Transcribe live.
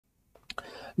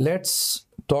Let's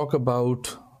talk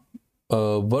about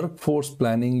workforce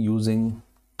planning using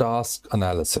task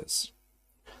analysis.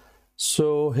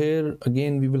 So here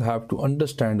again, we will have to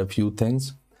understand a few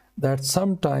things that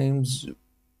sometimes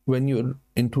when you're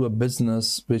into a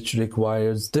business which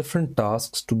requires different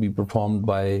tasks to be performed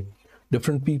by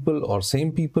different people or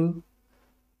same people,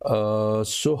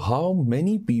 so how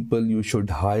many people you should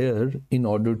hire in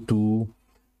order to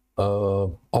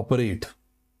operate.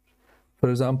 For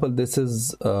example, this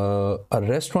is a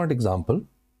restaurant example,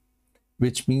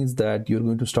 which means that you're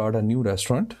going to start a new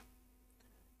restaurant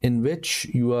in which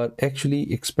you are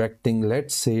actually expecting,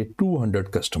 let's say,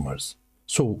 200 customers.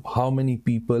 So how many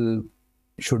people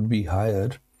should be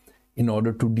hired in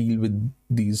order to deal with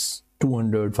these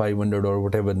 200, 500, or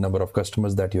whatever number of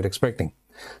customers that you're expecting?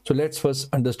 So let's first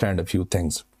understand a few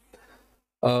things.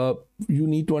 You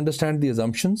need to understand the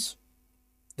assumptions,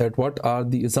 that what are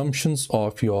the assumptions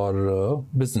of your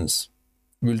business.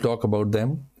 We'll talk about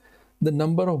them. The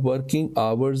number of working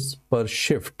hours per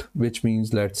shift, which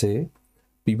means, let's say,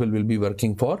 people will be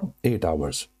working for 8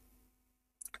 hours.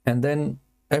 And then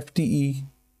FTE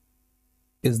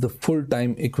is the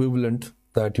full-time equivalent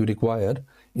that you require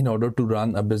in order to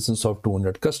run a business of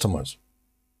 200 customers.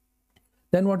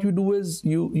 Then what you do is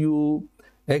you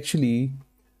actually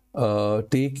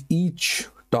take each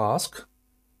task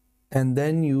and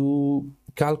then you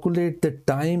calculate the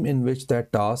time in which that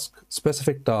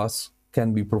specific task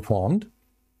can be performed,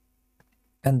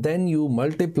 and then you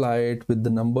multiply it with the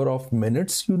number of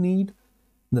minutes you need,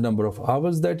 the number of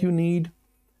hours that you need,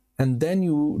 and then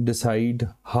you decide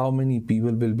how many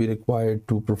people will be required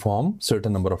to perform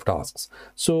certain number of tasks.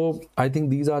 So I think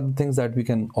these are the things that we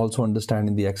can also understand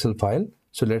in the Excel file.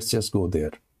 So let's just go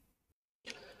there.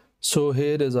 So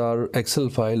here is our Excel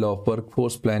file of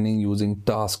workforce planning using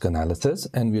task analysis,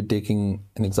 and we're taking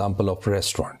an example of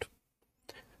restaurant.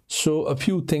 So a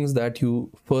few things that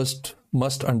you first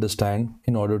must understand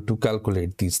in order to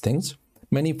calculate these things.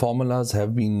 Many formulas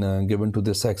have been given to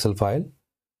this Excel file.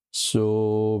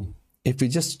 So if we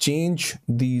just change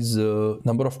these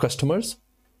number of customers,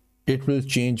 it will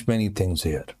change many things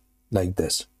here like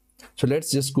this. So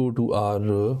let's just go to our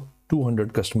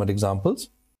 200 customer examples.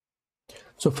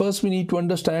 So first we need to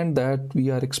understand that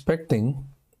we are expecting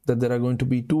that there are going to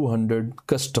be 200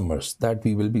 customers that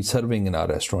we will be serving in our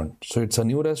restaurant. So it's a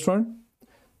new restaurant,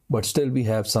 but still we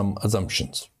have some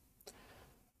assumptions.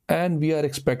 And we are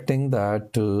expecting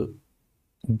that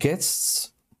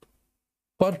guests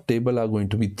per table are going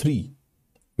to be 3,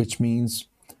 which means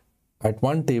at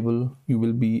one table you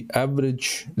will be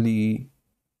averagely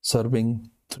serving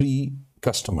 3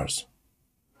 customers.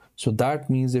 So that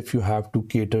means if you have to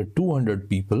cater 200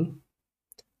 people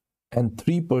and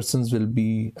 3 persons will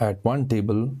be at one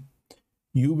table,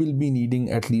 you will be needing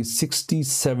at least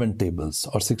 67 tables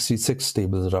or 66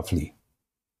 tables roughly.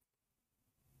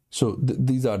 So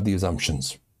these are the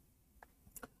assumptions.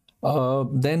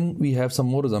 Then we have some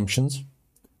more assumptions,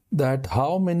 that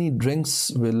how many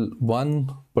drinks will one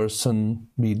person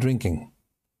be drinking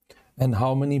and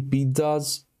how many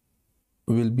pizzas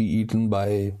will be eaten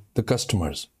by the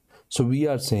customers. So we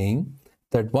are saying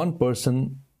that one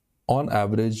person on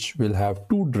average will have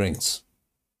 2 drinks.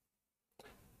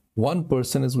 One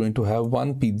person is going to have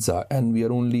 1 pizza, and we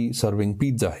are only serving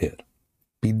pizza here.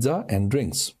 Pizza and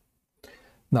drinks.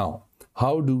 Now,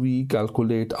 how do we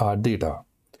calculate our data?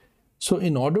 So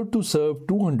in order to serve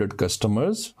 200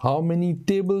 customers, how many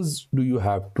tables do you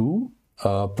have to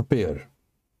prepare?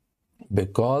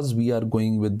 Because we are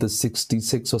going with the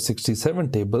 66 or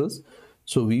 67 tables,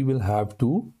 so we will have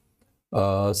to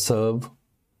serve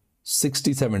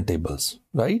 67 tables,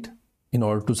 right? In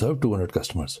order to serve 200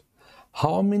 customers.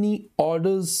 How many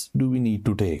orders do we need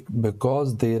to take?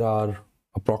 Because there are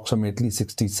approximately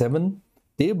 67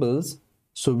 tables,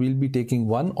 so we'll be taking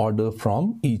 1 order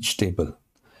from each table.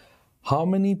 How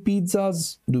many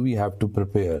pizzas do we have to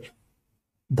prepare?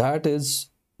 That is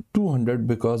 200,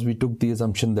 because we took the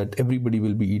assumption that everybody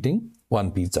will be eating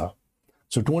 1 pizza.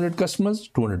 So 200 customers,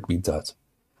 200 pizzas.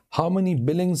 How many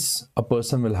billings a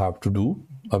person will have to do,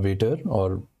 a waiter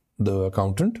or the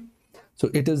accountant? So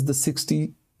it is the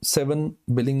 67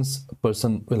 billings a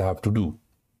person will have to do.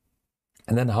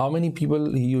 And then how many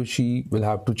people he or she will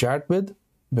have to chat with?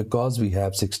 Because we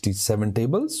have 67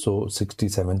 tables, so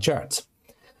 67 chats.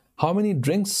 How many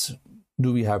drinks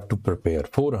do we have to prepare?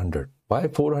 400. Why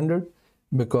 400?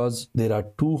 Because there are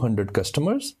 200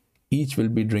 customers. Each will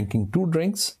be drinking 2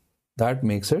 drinks. That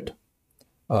makes it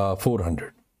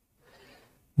 400.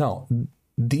 Now,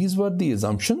 these were the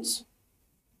assumptions.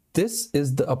 This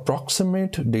is the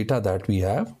approximate data that we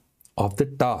have of the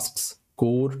tasks,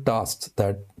 core tasks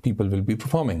that people will be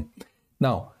performing.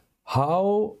 Now,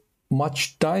 how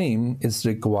much time is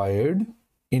required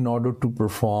in order to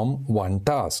perform one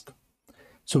task.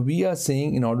 So we are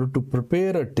saying in order to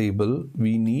prepare a table,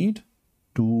 we need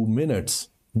 2 minutes,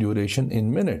 duration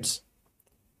in minutes.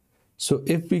 So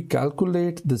if we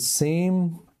calculate the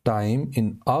same time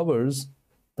in hours,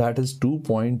 that is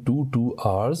 2.22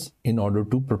 hours in order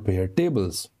to prepare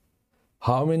tables.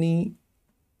 How many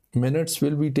minutes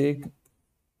will we take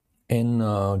in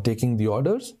taking the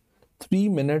orders? 3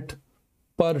 minutes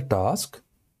per task,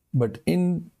 but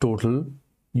in total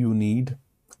you need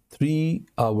 3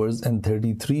 hours and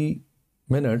 33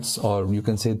 minutes, or you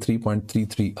can say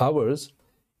 3.33 hours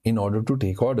in order to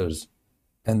take orders.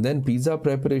 And then pizza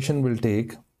preparation will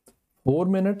take 4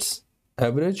 minutes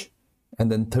average,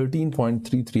 and then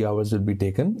 13.33 hours will be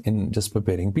taken in just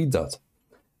preparing pizzas.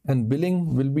 And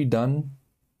billing will be done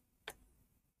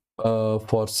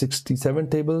for 67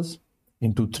 tables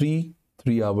into 3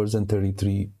 hours and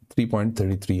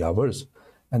 3.33 hours.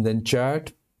 And then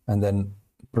chat, and then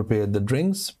prepare the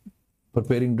drinks.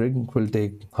 Preparing drink will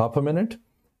take half a minute,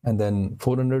 and then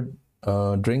 400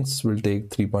 drinks will take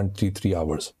 3.33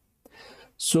 hours.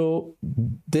 So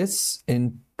this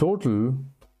in total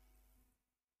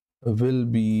will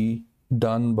be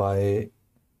done by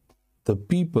the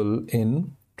people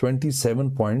in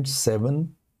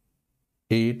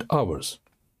 27.78 hours.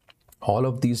 All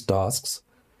of these tasks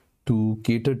to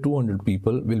cater 200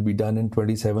 people will be done in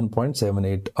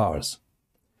 27.78 hours.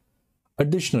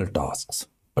 Additional tasks.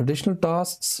 Additional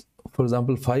tasks, for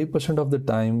example, 5% of the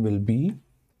time will be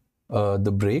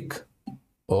the break.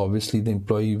 Obviously, the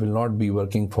employee will not be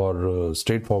working for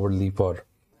straightforwardly for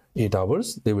 8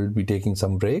 hours. They will be taking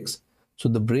some breaks. So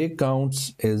the break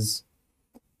counts is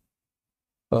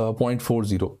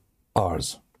 0.40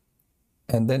 hours.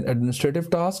 And then administrative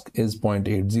task is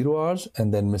 0.80 hours.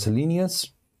 And then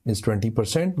miscellaneous is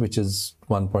 20%, which is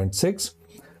 1.6.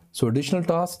 So additional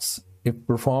tasks, if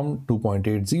performed,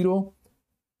 2.80.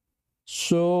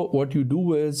 So what you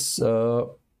do is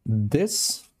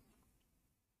this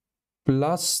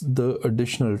plus the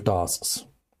additional tasks.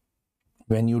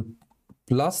 When you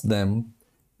plus them,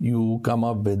 you come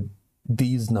up with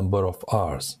these number of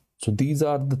hours. So these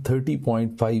are the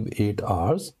 30.58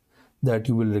 hours that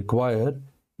you will require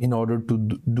in order to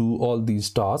do all these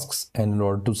tasks and in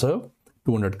order to serve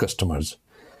 200 customers.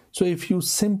 So if you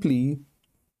simply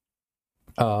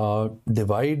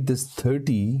divide this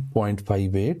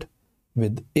 30.58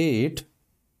 with 8,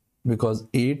 because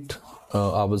 8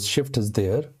 hours shift is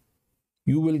there,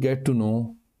 you will get to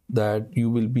know that you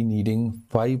will be needing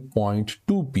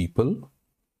 5.2 people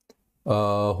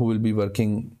who will be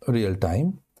working real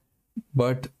time,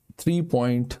 but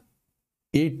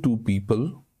 3.82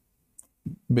 people,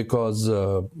 because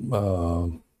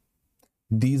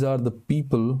these are the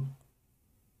people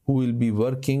who will be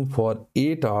working for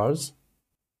 8 hours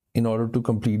in order to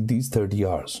complete these 30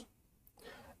 hours.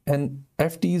 And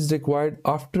FT is required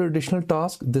after additional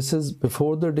task. This is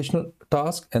before the additional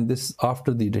task, and this is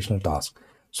after the additional task.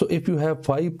 So if you have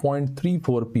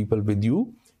 5.34 people with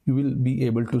you, you will be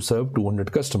able to serve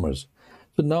 200 customers.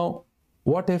 So now,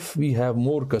 what if we have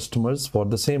more customers for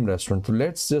the same restaurant? So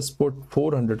let's just put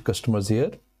 400 customers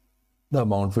here. The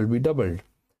amount will be doubled.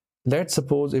 Let's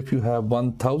suppose if you have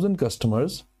 1000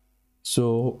 customers,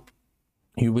 so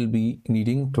you will be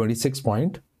needing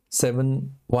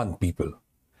 26.71 people.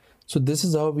 So this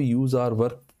is how we use our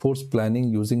workforce planning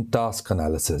using task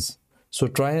analysis. So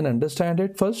try and understand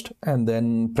it first and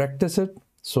then practice it,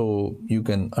 so you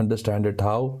can understand it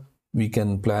how we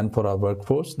can plan for our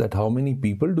workforce, that how many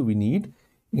people do we need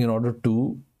in order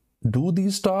to do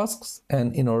these tasks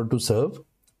and in order to serve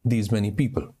these many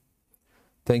people.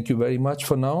 Thank you very much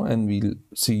for now, and we'll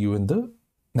see you in the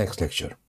next lecture.